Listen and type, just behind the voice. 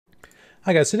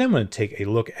Hi guys, today I'm going to take a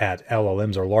look at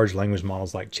LLMs or large language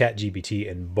models like ChatGPT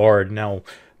and Bard. Now,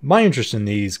 my interest in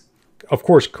these, of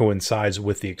course, coincides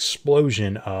with the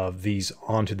explosion of these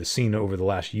onto the scene over the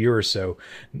last year or so.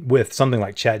 With something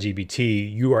like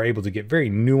ChatGPT, you are able to get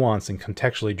very nuanced and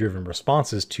contextually driven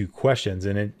responses to questions,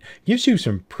 and it gives you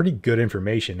some pretty good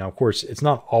information. Now, of course, it's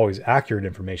not always accurate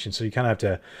information, so you kind of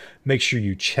have to make sure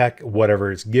you check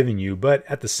whatever it's giving you, but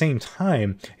at the same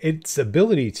time, its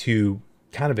ability to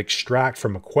kind of extract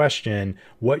from a question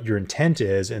what your intent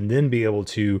is and then be able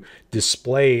to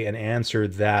display an answer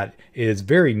that is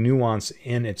very nuanced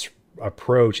in its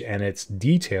approach and its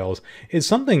details is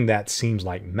something that seems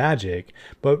like magic.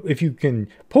 But if you can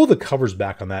pull the covers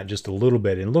back on that just a little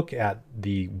bit and look at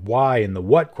the why and the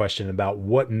what question about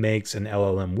what makes an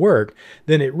LLM work,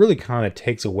 then it really kind of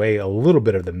takes away a little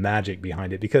bit of the magic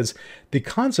behind it, because the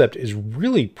concept is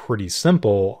really pretty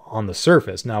simple on the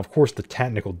surface. Now, of course, the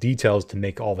technical details to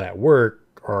make all that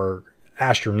work are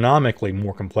astronomically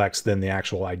more complex than the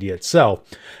actual idea itself.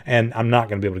 And I'm not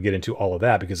going to be able to get into all of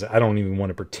that because I don't even want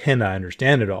to pretend I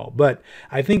understand it all. But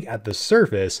I think at the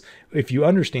surface, if you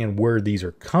understand where these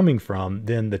are coming from,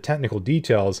 then the technical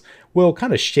details will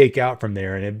kind of shake out from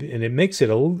there. And it makes it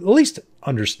at least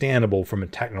understandable from a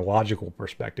technological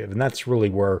perspective. And that's really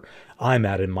where I'm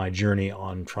at in my journey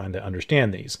on trying to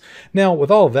understand these. Now,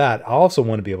 with all of that, I also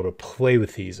want to be able to play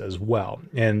with these as well.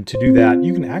 And to do that,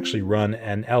 you can actually run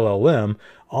an LLM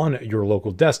on your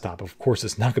local desktop. Of course,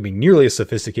 it's not going to be nearly as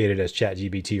sophisticated as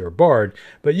ChatGPT or Bard,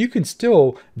 but you can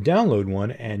still download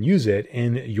one and use it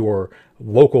in your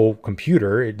local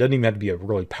computer. It doesn't even have to be a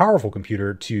really powerful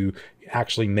computer to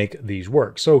actually make these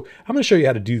work. So I'm going to show you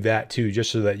how to do that too,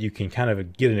 just so that you can kind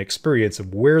of get an experience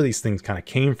of where these things kind of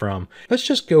came from. Let's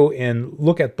just go and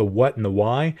look at the what and the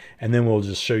why, and then we'll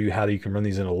just show you how you can run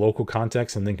these in a local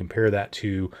context and then compare that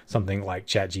to something like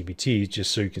ChatGPT,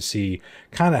 just so you can see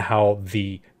kind of how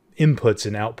the inputs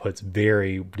and outputs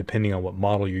vary depending on what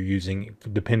model you're using,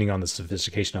 depending on the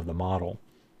sophistication of the model.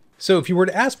 So if you were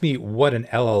to ask me what an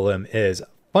LLM is,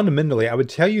 fundamentally, I would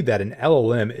tell you that an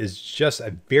LLM is just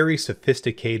a very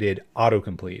sophisticated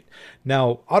autocomplete.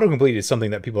 Now, autocomplete is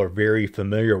something that people are very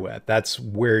familiar with. That's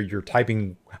where you're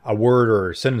typing a word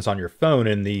or a sentence on your phone,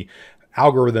 and the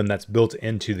algorithm that's built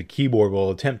into the keyboard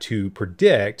will attempt to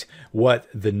predict what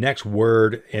the next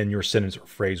word in your sentence or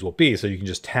phrase will be. So you can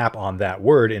just tap on that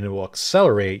word and it will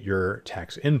accelerate your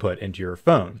text input into your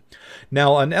phone.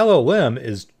 Now, an LLM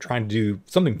is trying to do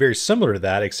something very similar to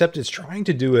that, except it's trying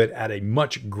to do it at a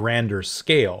much grander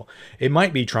scale. It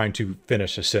might be trying to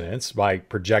finish a sentence by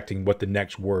projecting what the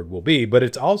next word will be, but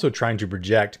it's also trying to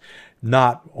project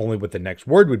not only what the next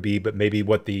word would be, but maybe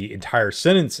what the entire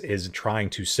sentence is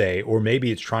trying to say, or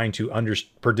maybe it's trying to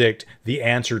predict the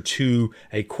answer to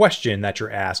a question that you're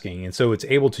asking. And so it's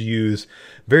able to use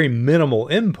very minimal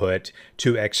input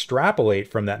to extrapolate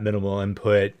from that minimal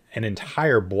input an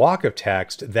entire block of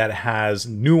text that has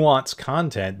nuanced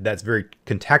content that's very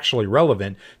contextually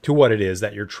relevant to what it is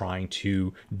that you're trying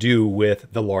to do with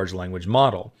the large language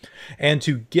model. And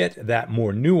to get that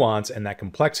more nuance and that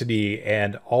complexity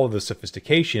and all of the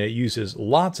sophistication, it uses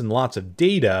lots and lots of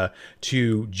data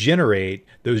to generate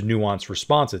those nuanced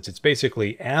responses. It's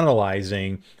basically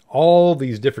analyzing all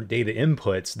these different data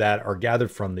inputs that are gathered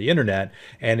from the internet,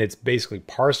 and it's basically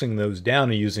parsing those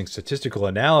down and using statistical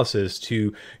analysis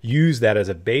to use that as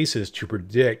a basis to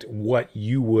predict what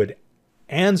you would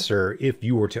answer if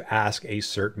you were to ask a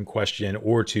certain question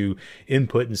or to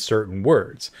input in certain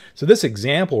words. So this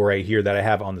example right here that I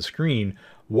have on the screen,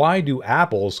 why do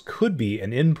apples, could be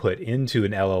an input into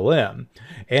an LLM,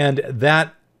 and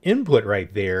that input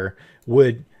right there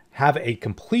would have a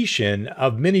completion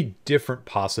of many different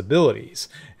possibilities.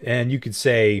 And you could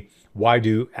say, why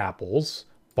do apples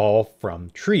fall from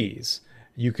trees?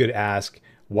 You could ask,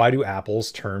 why do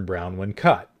apples turn brown when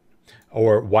cut?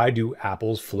 Or why do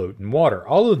apples float in water?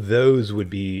 All of those would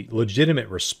be legitimate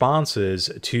responses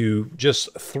to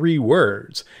just 3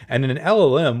 words. And an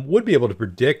LLM would be able to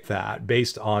predict that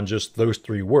based on just those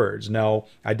 3 words. Now,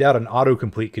 I doubt an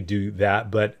autocomplete could do that,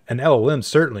 but an LLM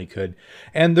certainly could.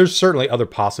 And there's certainly other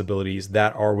possibilities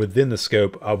that are within the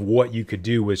scope of what you could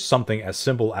do with something as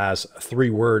simple as 3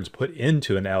 words put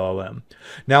into an LLM.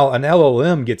 Now, an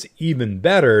LLM gets even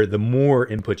better the more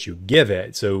inputs you give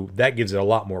it. So that gives it a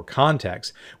lot more context,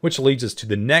 which leads us to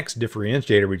the next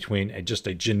differentiator between just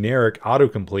a generic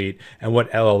autocomplete and what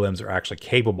LLMs are actually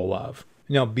capable of.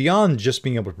 Now, beyond just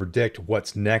being able to predict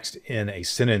what's next in a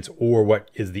sentence or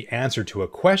what is the answer to a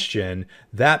question,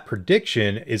 that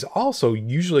prediction is also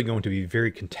usually going to be very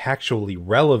contextually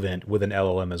relevant with an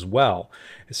LLM as well.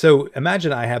 So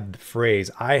imagine I have the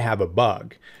phrase, I have a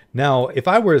bug. Now, if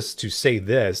I was to say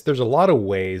this, there's a lot of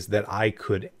ways that I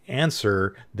could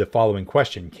answer the following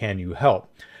question, can you help?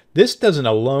 This doesn't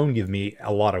alone give me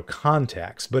a lot of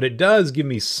context, but it does give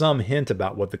me some hint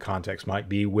about what the context might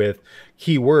be with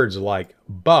keywords like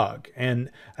bug.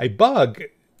 And a bug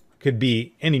could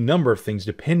be any number of things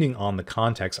depending on the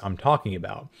context I'm talking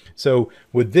about. So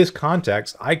with this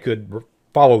context, I could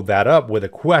follow that up with a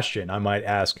question. I might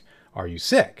ask, are you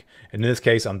sick? And in this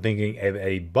case, I'm thinking of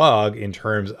a bug in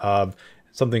terms of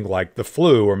something like the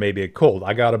flu or maybe a cold.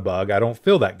 I got a bug. I don't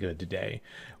feel that good today.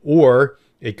 Or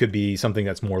it could be something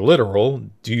that's more literal.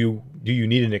 Do you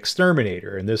need an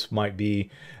exterminator? And this might be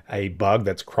a bug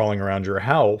that's crawling around your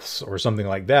house or something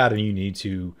like that, and you need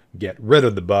to get rid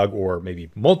of the bug or maybe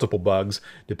multiple bugs,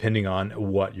 depending on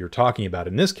what you're talking about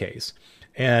in this case.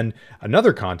 And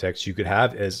another context you could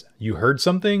have is you heard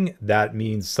something, that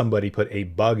means somebody put a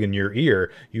bug in your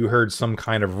ear. You heard some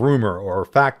kind of rumor or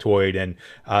factoid,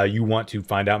 and you want to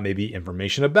find out maybe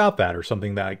information about that or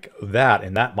something like that,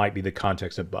 and that might be the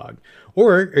context of bug.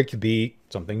 Or it could be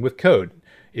something with code.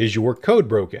 Is your code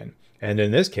broken? And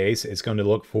in this case, it's going to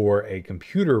look for a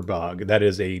computer bug. That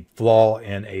is a flaw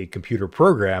in a computer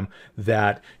program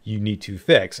that you need to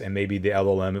fix. And maybe the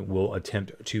LLM will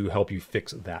attempt to help you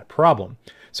fix that problem.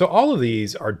 So all of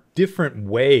these are different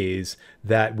ways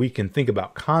that we can think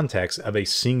about context of a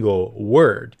single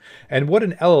word. And what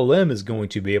an LLM is going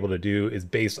to be able to do is,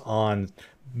 based on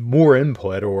more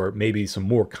input or maybe some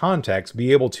more context,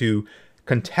 be able to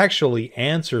contextually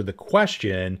answer the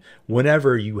question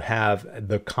whenever you have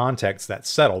the context that's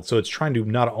settled. So it's trying to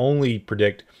not only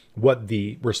predict what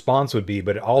the response would be,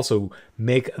 but also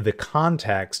make the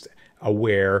context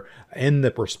aware in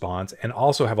the response and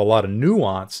also have a lot of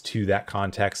nuance to that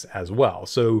context as well.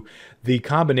 So the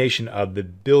combination of the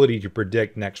ability to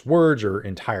predict next words or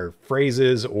entire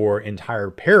phrases or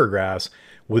entire paragraphs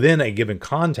within a given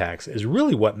context is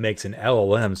really what makes an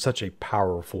LLM such a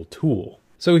powerful tool.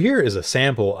 So here is a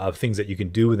sample of things that you can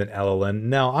do with an LLM.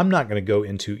 Now, I'm not going to go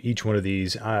into each one of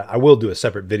these. I will do a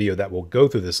separate video that will go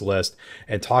through this list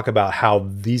and talk about how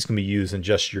these can be used in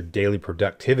just your daily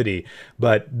productivity.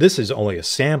 But this is only a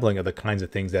sampling of the kinds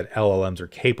of things that LLMs are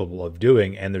capable of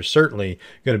doing. And there's certainly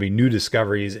going to be new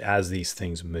discoveries as these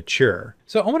things mature.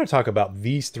 So I want to talk about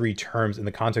these three terms in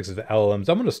the context of the LLMs.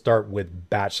 I'm going to start with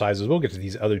batch sizes. We'll get to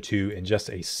these other two in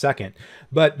just a second.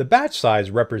 But the batch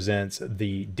size represents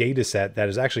the data set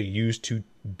that is actually used to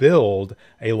build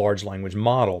a large language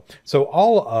model. So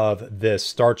all of this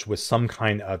starts with some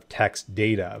kind of text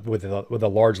data. With a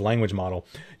large language model,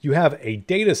 you have a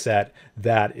data set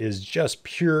that is just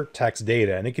pure text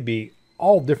data, and it could be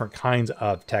all different kinds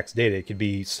of text data. It could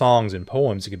be songs and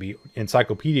poems. It could be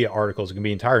encyclopedia articles. It can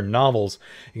be entire novels.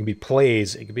 It can be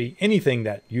plays. It could be anything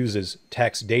that uses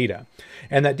text data.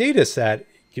 And that data set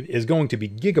is going to be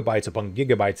gigabytes upon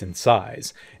gigabytes in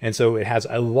size. And so it has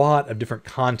a lot of different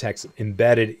contexts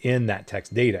embedded in that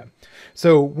text data.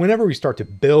 So whenever we start to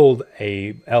build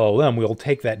a LLM, we'll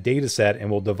take that data set and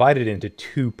we'll divide it into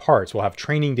two parts. We'll have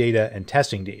training data and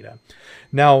testing data.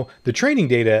 Now, the training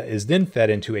data is then fed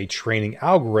into a training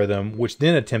algorithm, which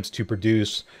then attempts to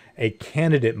produce a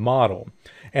candidate model.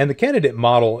 And the candidate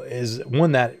model is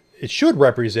one that it should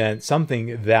represent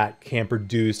something that can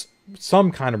produce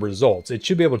some kind of results. It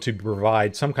should be able to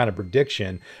provide some kind of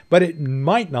prediction, but it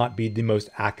might not be the most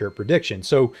accurate prediction.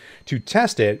 So to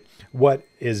test it, what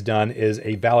is done is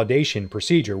a validation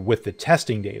procedure with the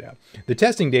testing data. The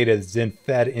testing data is then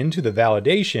fed into the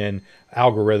validation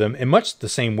algorithm in much the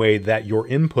same way that your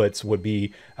inputs would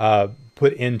be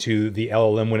put into the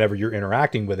LLM whenever you're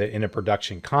interacting with it in a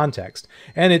production context.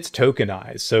 And it's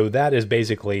tokenized. So that is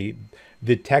basically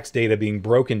the text data being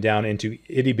broken down into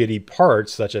itty bitty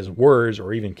parts such as words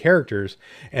or even characters,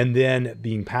 and then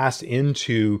being passed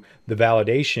into the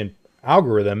validation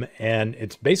algorithm. And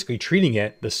it's basically treating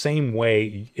it the same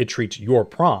way it treats your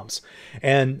prompts.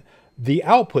 And the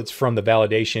outputs from the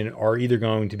validation are either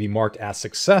going to be marked as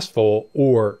successful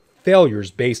or failures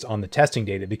based on the testing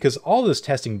data, because all this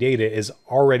testing data is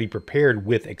already prepared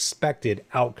with expected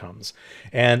outcomes.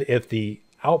 And if the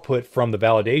output from the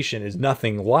validation is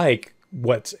nothing like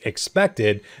what's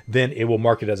expected, then it will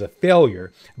mark it as a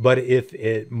failure. But if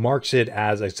it marks it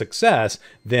as a success,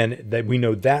 then that we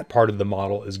know that part of the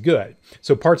model is good.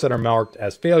 So parts that are marked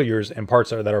as failures and parts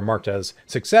that are marked as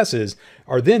successes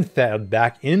are then fed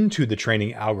back into the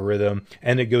training algorithm,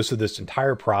 and it goes through this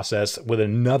entire process with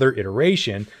another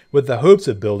iteration with the hopes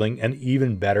of building an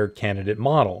even better candidate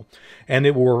model. And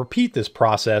it will repeat this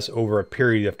process over a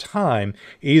period of time,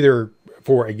 either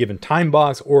for a given time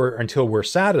box or until we're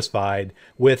satisfied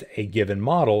with a given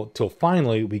model, till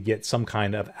finally we get some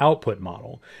kind of output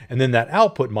model. And then that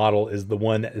output model is the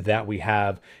one that we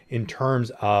have in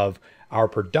terms of our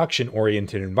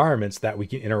production-oriented environments that we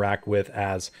can interact with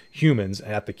as humans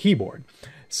at the keyboard.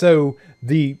 So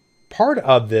the part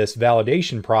of this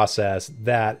validation process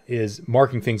that is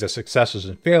marking things as successes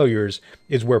and failures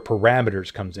is where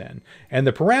parameters comes in. And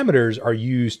the parameters are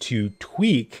used to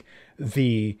tweak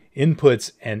the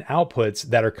inputs and outputs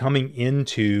that are coming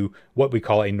into what we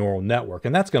call a neural network.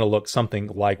 And that's going to look something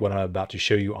like what I'm about to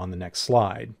show you on the next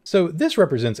slide. So this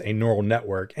represents a neural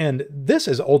network, and this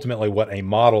is ultimately what a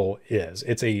model is.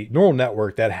 It's a neural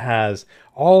network that has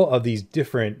all of these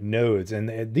different nodes,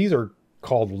 and these are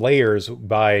called layers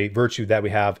by virtue that we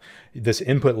have this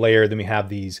input layer, then we have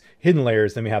these hidden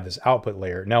layers, then we have this output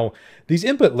layer. Now, these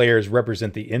input layers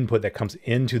represent the input that comes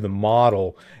into the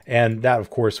model, and that,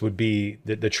 of course, would be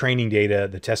the training data,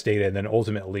 the test data, and then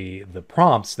ultimately the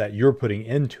prompts that you're putting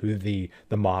into the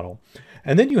model.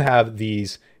 And then you have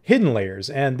these hidden layers,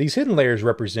 and these hidden layers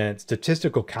represent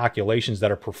statistical calculations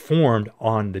that are performed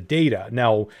on the data.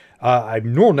 Now, a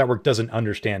neural network doesn't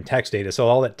understand text data, so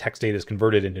all that text data is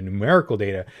converted into numerical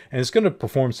data, and it's going to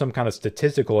perform some kind of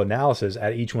statistical analysis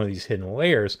at each one of these hidden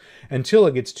layers until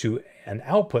it gets to an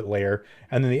output layer,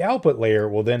 and then the output layer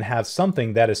will then have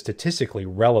something that is statistically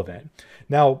relevant.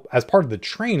 Now, as part of the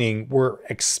training, we're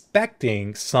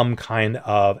expecting some kind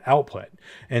of output.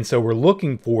 And so we're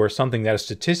looking for something that is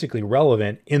statistically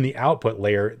relevant in the output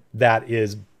layer that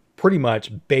is pretty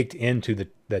much baked into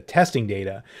the testing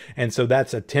data. And so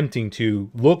that's attempting to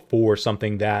look for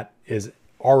something that is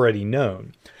already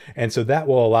known. And so that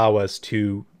will allow us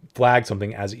to flag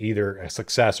something as either a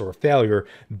success or a failure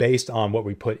based on what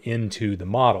we put into the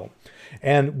model.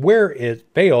 And where it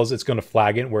fails, it's going to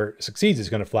flag it. Where it succeeds, it's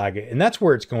going to flag it. And that's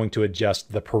where it's going to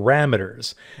adjust the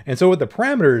parameters. And so what the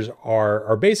parameters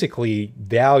are basically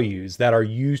values that are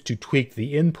used to tweak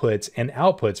the inputs and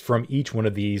outputs from each one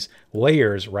of these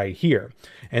layers right here.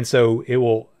 And so it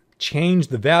will change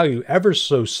the value ever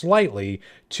so slightly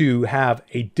to have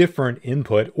a different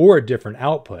input or a different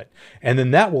output. And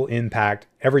then that will impact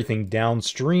everything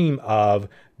downstream of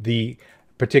the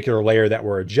particular layer that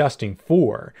we're adjusting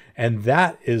for. And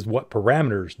that is what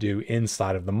parameters do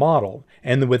inside of the model.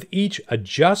 And with each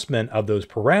adjustment of those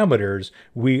parameters,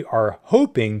 we are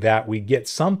hoping that we get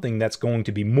something that's going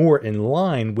to be more in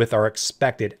line with our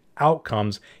expected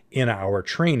outcomes in our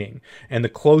training. And the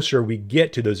closer we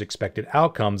get to those expected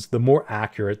outcomes, the more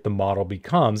accurate the model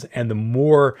becomes and the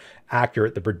more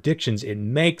accurate the predictions it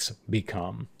makes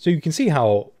become. So you can see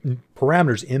how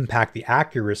parameters impact the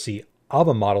accuracy of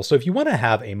a model. So if you want to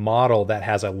have a model that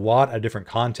has a lot of different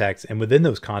contexts and within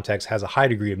those contexts has a high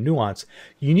degree of nuance,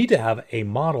 you need to have a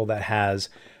model that has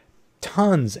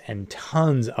tons and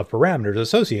tons of parameters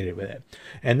associated with it.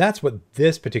 And that's what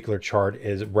this particular chart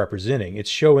is representing. It's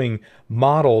showing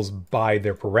models by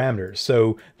their parameters.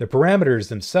 So the parameters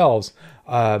themselves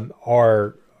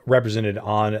are represented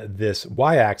on this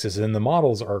y-axis, and the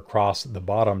models are across the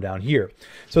bottom down here.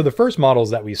 So the first models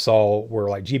that we saw were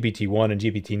like GPT-1 and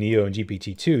GPT-Neo and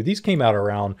GPT-2. These came out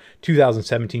around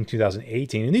 2017,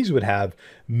 2018, and these would have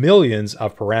millions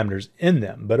of parameters in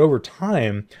them. But over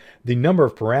time, the number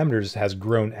of parameters has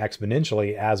grown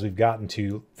exponentially as we've gotten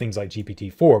to things like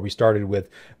GPT-4. We started with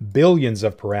billions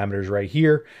of parameters right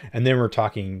here, and then we're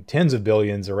talking tens of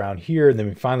billions around here, and then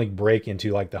we finally break into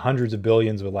like the hundreds of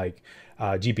billions with like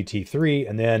GPT-3,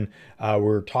 and then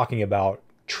we're talking about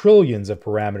trillions of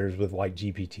parameters with like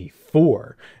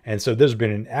GPT-4. And so there's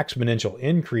been an exponential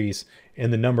increase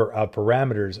in the number of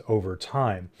parameters over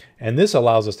time. And this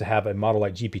allows us to have a model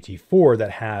like GPT-4 that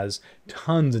has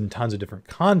tons and tons of different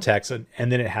contexts,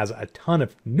 and then it has a ton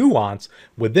of nuance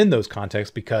within those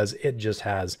contexts because it just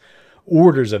has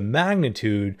orders of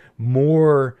magnitude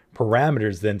more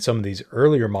parameters than some of these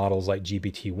earlier models like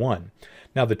GPT-1.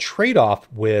 Now, the trade-off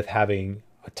with having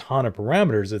a ton of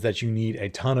parameters is that you need a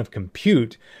ton of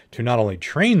compute to not only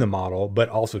train the model, but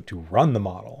also to run the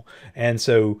model. And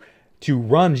so to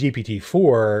run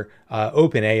GPT-4,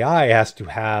 OpenAI has to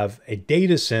have a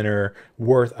data center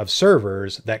worth of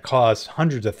servers that cost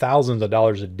hundreds of thousands of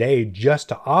dollars a day just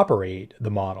to operate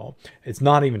the model. It's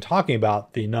not even talking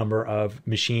about the number of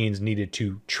machines needed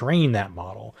to train that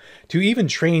model. To even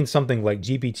train something like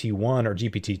GPT-1 or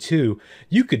GPT-2,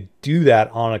 you could do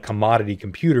that on a commodity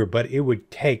computer, but it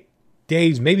would take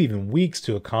days, maybe even weeks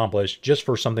to accomplish just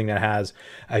for something that has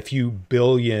a few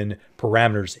billion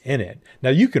parameters in it. Now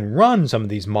you can run some of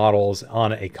these models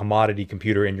on a commodity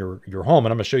computer in your home,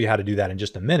 and I'm going to show you how to do that in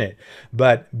just a minute.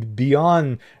 But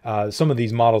beyond some of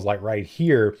these models like right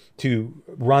here, to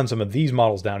run some of these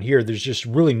models down here, there's just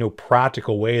really no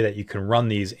practical way that you can run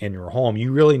these in your home.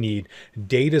 You really need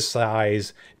data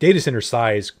center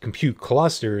size compute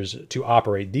clusters to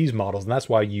operate these models, and that's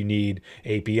why you need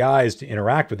APIs to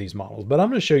interact with these models. But I'm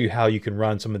going to show you how you can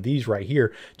run some of these right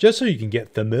here, just so you can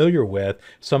get familiar with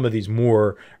some of these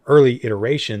more early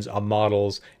iterations of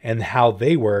models and how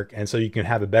they work, and so you can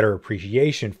have a better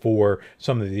appreciation for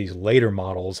some of these later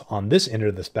models on this end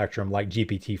of the spectrum, like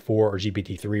GPT-4 or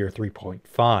GPT-3 or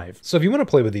 3.5. So if you want to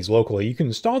play with these locally, you can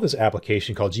install this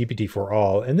application called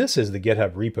GPT-4All, and this is the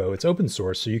GitHub repo. It's open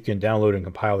source, so you can download and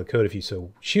compile the code if you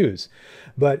so choose.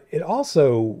 But it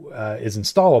also is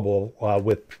installable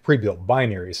with pre-built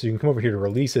binaries. So you can come over here to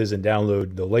releases and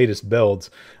download the latest builds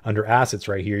under assets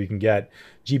right here. You can get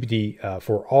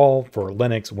GPT-4All for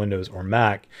Linux, Windows, or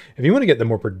Mac. If you want to get the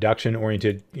more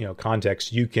production-oriented,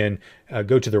 context, you can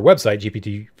go to their website,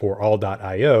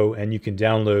 gpt4all.io, and you can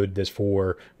download this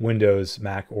for Windows,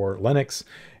 Mac, or Linux.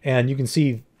 And you can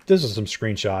see this is some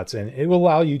screenshots, and it will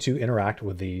allow you to interact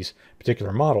with these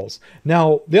particular models.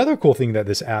 Now, the other cool thing that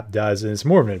this app does, and it's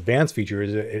more of an advanced feature,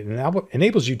 is it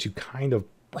enables you to kind of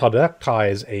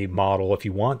productize a model if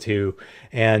you want to,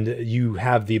 and you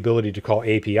have the ability to call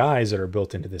APIs that are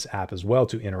built into this app as well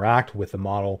to interact with the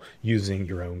model using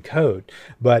your own code.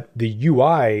 But the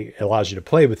UI allows you to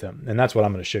play with them, and that's what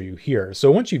I'm going to show you here. So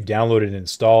once you've downloaded and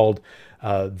installed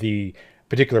the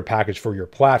particular package for your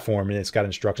platform, and it's got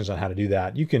instructions on how to do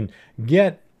that, you can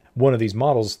get one of these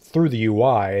models through the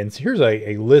UI. And so here's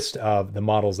a list of the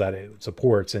models that it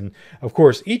supports. And of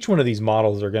course, each one of these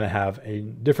models are going to have a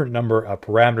different number of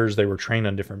parameters. They were trained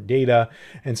on different data.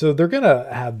 And so they're going to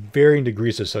have varying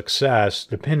degrees of success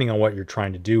depending on what you're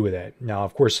trying to do with it. Now,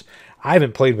 of course, I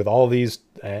haven't played with all of these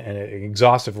and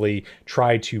exhaustively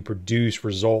tried to produce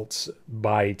results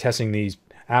by testing these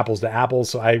apples to apples,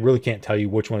 so I really can't tell you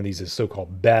which one of these is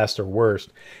so-called best or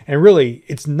worst. And really,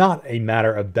 it's not a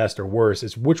matter of best or worst,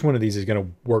 it's which one of these is going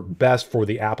to work best for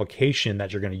the application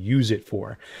that you're going to use it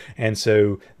for. And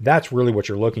so that's really what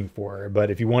you're looking for. But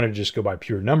if you want to just go by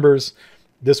pure numbers,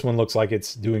 this one looks like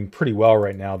it's doing pretty well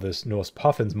right now, this Noah's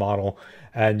Puffins model.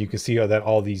 And you can see that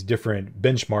all these different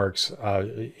benchmarks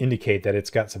indicate that it's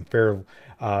got some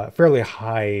fairly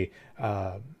high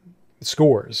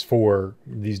scores for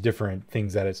these different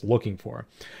things that it's looking for.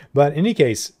 But in any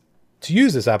case, to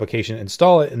use this application,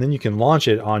 install it, and then you can launch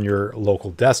it on your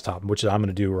local desktop, which I'm going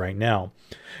to do right now.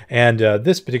 And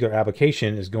this particular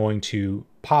application is going to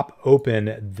pop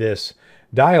open this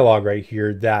dialog right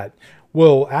here that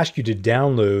will ask you to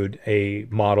download a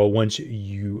model once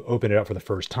you open it up for the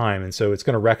first time. And so it's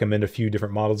going to recommend a few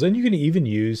different models, and you can even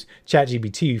use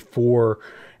ChatGPT 4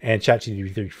 and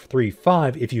ChatGPT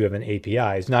 3.5 if you have an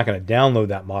API. It's not going to download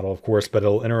that model, of course, but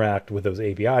it'll interact with those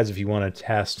APIs if you want to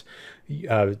test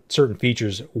certain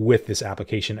features with this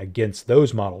application against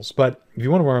those models. But if you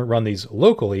want to run these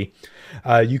locally,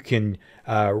 you can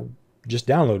just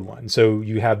download one. So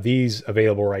you have these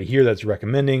available right here that's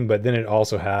recommending, but then it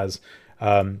also has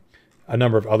a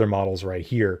number of other models right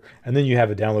here. And then you have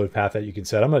a download path that you can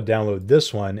set. I'm going to download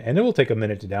this one, and it will take a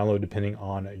minute to download depending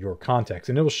on your context.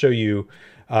 And it will show you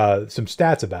some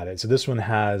stats about it. So this one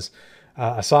has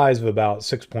a size of about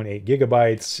 6.8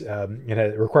 gigabytes.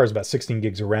 It requires about 16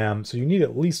 gigs of RAM. So you need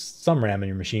at least some RAM in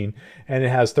your machine, and it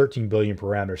has 13 billion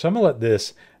parameters. So I'm going to let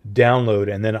this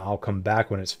download, and then I'll come back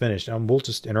when it's finished, and we'll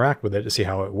just interact with it to see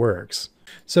how it works.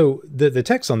 So the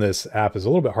text on this app is a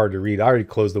little bit hard to read. I already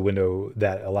closed the window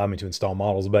that allowed me to install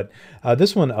models, but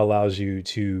this one allows you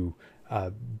to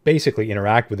basically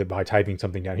interact with it by typing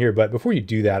something down here. But before you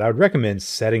do that, I would recommend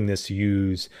setting this to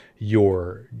use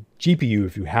your GPU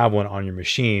if you have one on your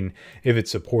machine, if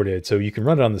it's supported. So you can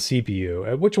run it on the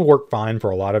CPU, which will work fine for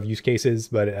a lot of use cases.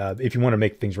 But if you want to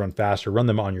make things run faster, run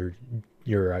them on your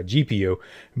GPU,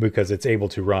 because it's able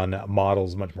to run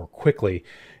models much more quickly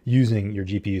using your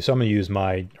GPU. So I'm going to use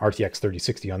my RTX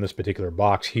 3060 on this particular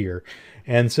box here.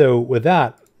 And so with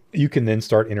that, you can then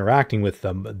start interacting with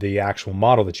the actual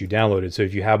model that you downloaded. So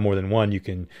if you have more than one, you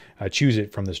can choose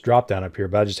it from this drop down up here,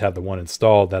 but I just have the one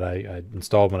installed that I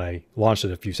installed when I launched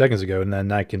it a few seconds ago. And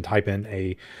then I can type in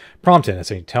a prompt in and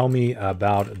say, tell me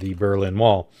about the Berlin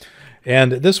Wall.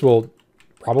 And this will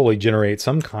probably generate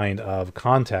some kind of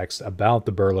context about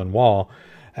the Berlin Wall.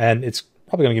 And it's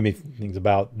probably going to give me things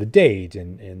about the date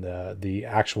and the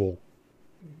actual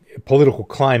political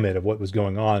climate of what was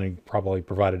going on, and probably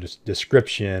provided a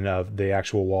description of the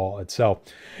actual wall itself.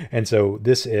 And so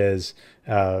this is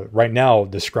right now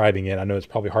describing it. I know it's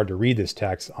probably hard to read this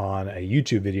text on a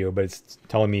YouTube video, but it's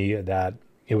telling me that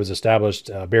it was established,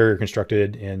 a barrier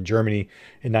constructed in Germany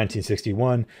in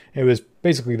 1961. It was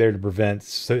basically there to prevent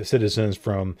citizens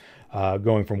from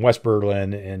going from West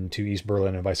Berlin into East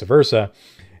Berlin and vice versa.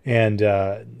 And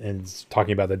it's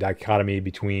talking about the dichotomy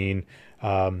between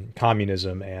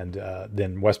communism and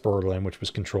then West Berlin, which was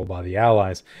controlled by the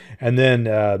Allies. And then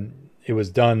it was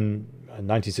done in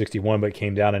 1961, but it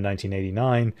came down in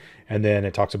 1989. And then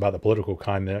it talks about the political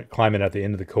climate at the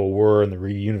end of the Cold War and the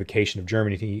reunification of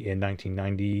Germany in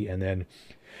 1990. And then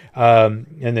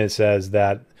it says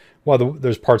that while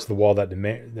there's parts of the wall that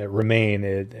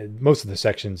remain, most of the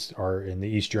sections are in the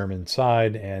East German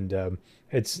side, and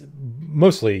it's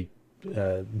mostly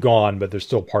gone, but there's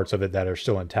still parts of it that are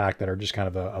still intact that are just kind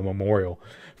of a memorial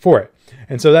for it.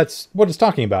 And so that's what it's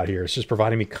talking about here. It's just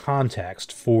providing me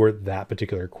context for that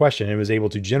particular question. It was able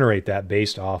to generate that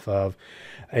based off of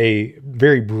a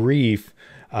very brief,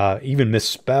 even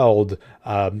misspelled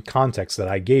context that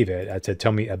I gave it. I said,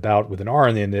 tell me about, with an R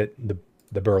in the end,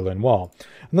 the Berlin Wall.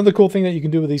 Another cool thing that you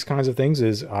can do with these kinds of things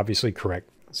is obviously correct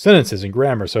sentences and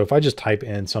grammar. So if I just type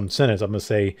in some sentence, I'm going to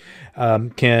say,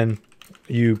 can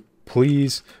you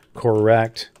please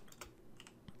correct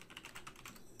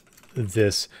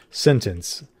this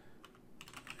sentence?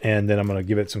 And then I'm going to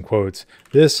give it some quotes.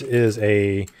 This is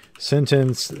a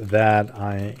sentence that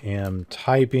I am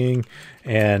typing,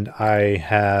 and I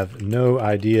have no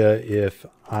idea if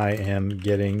I am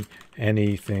getting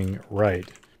anything right.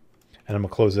 And I'm going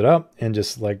to close it up and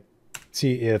just like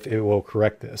see if it will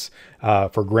correct this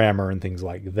for grammar and things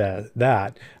like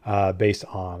that based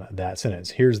on that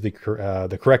sentence. Here's the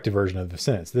corrected version of the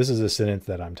sentence. This is a sentence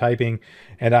that I'm typing,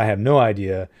 and I have no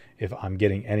idea if I'm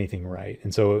getting anything right.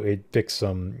 And so it fixed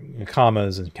some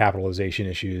commas and capitalization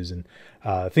issues and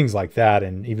things like that,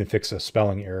 and even fixed a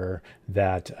spelling error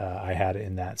that I had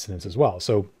in that sentence as well.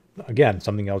 So again,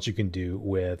 something else you can do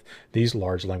with these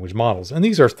large language models. And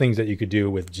these are things that you could do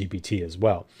with GPT as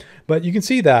well. But you can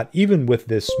see that even with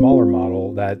this smaller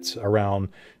model that's around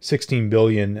 16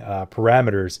 billion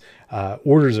parameters,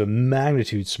 orders of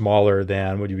magnitude smaller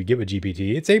than what you would get with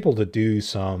GPT, it's able to do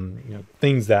some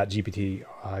things that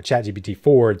ChatGPT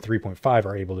 4 and 3.5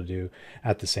 are able to do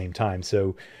at the same time.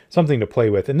 So something to play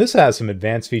with. And this has some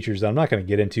advanced features that I'm not going to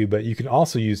get into, but you can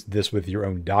also use this with your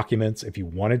own documents if you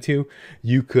wanted to.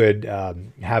 You could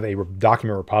have a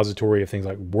document repository of things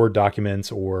like Word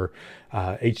documents or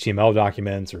HTML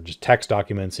documents or just text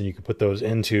documents, and you can put those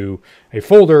into a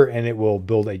folder and it will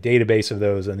build a database of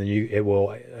those, and then it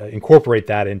will incorporate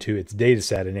that into its data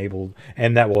set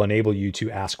and that will enable you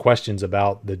to ask questions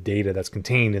about the data that's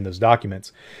contained in those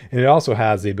documents. And it also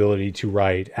has the ability to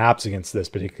write apps against this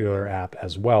particular app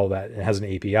as well that has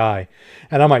an API.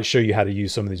 And I might show you how to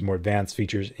use some of these more advanced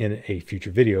features in a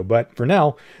future video. But for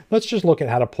now, let's just look at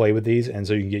how to play with these, and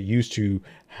so you can get used to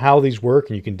how these work,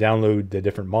 and you can download the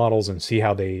different models and see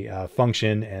how they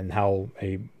function and how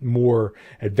a more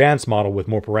advanced model with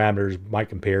more parameters might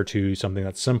compare to something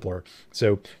that's simpler.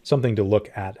 So something to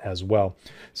look at as well.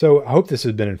 So I hope this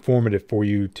has been informative for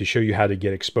you to show you how to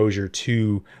get exposure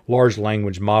to large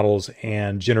language models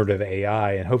and generative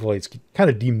AI, and hopefully it's kind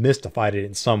of demystified it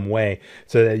in some way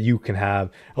so that you can have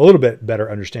a little bit better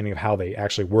understanding of how they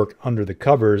actually work under the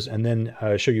covers, and then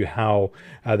show you how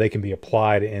they can be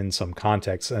applied in some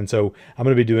context. And so I'm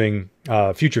going to be doing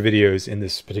future videos in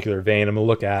this particular vein. I'm going to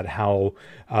look at how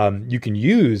you can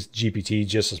use GPT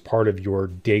just as part of your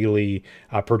daily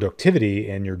productivity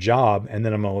in your job. And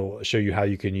then I'm going to show you how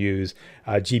you can use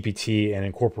GPT and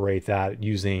incorporate that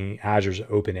using Azure's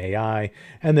OpenAI.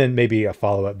 And then maybe a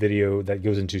follow-up video that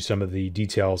goes into some of the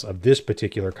details of this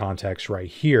particular context right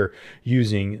here,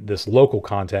 using this local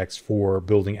context for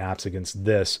building apps against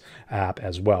this app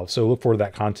as well. So look forward to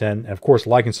that content. And of course,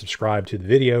 like and subscribe to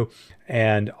the video,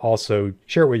 and also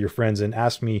share it with your friends and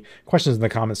ask me questions in the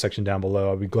comment section down below.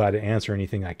 I'll be glad to answer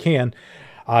anything I can.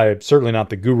 I'm certainly not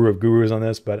the guru of gurus on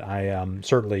this, but I am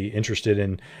certainly interested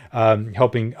in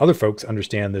helping other folks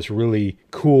understand this really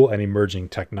cool and emerging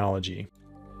technology.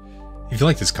 If you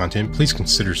like this content, please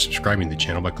consider subscribing to the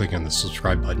channel by clicking on the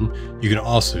subscribe button. You can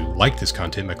also like this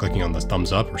content by clicking on the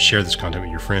thumbs up or share this content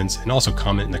with your friends, and also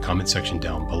comment in the comment section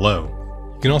down below.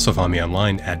 You can also find me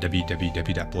online at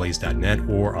www.blaze.net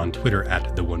or on Twitter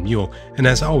at @theonemule. And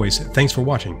as always, thanks for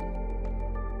watching.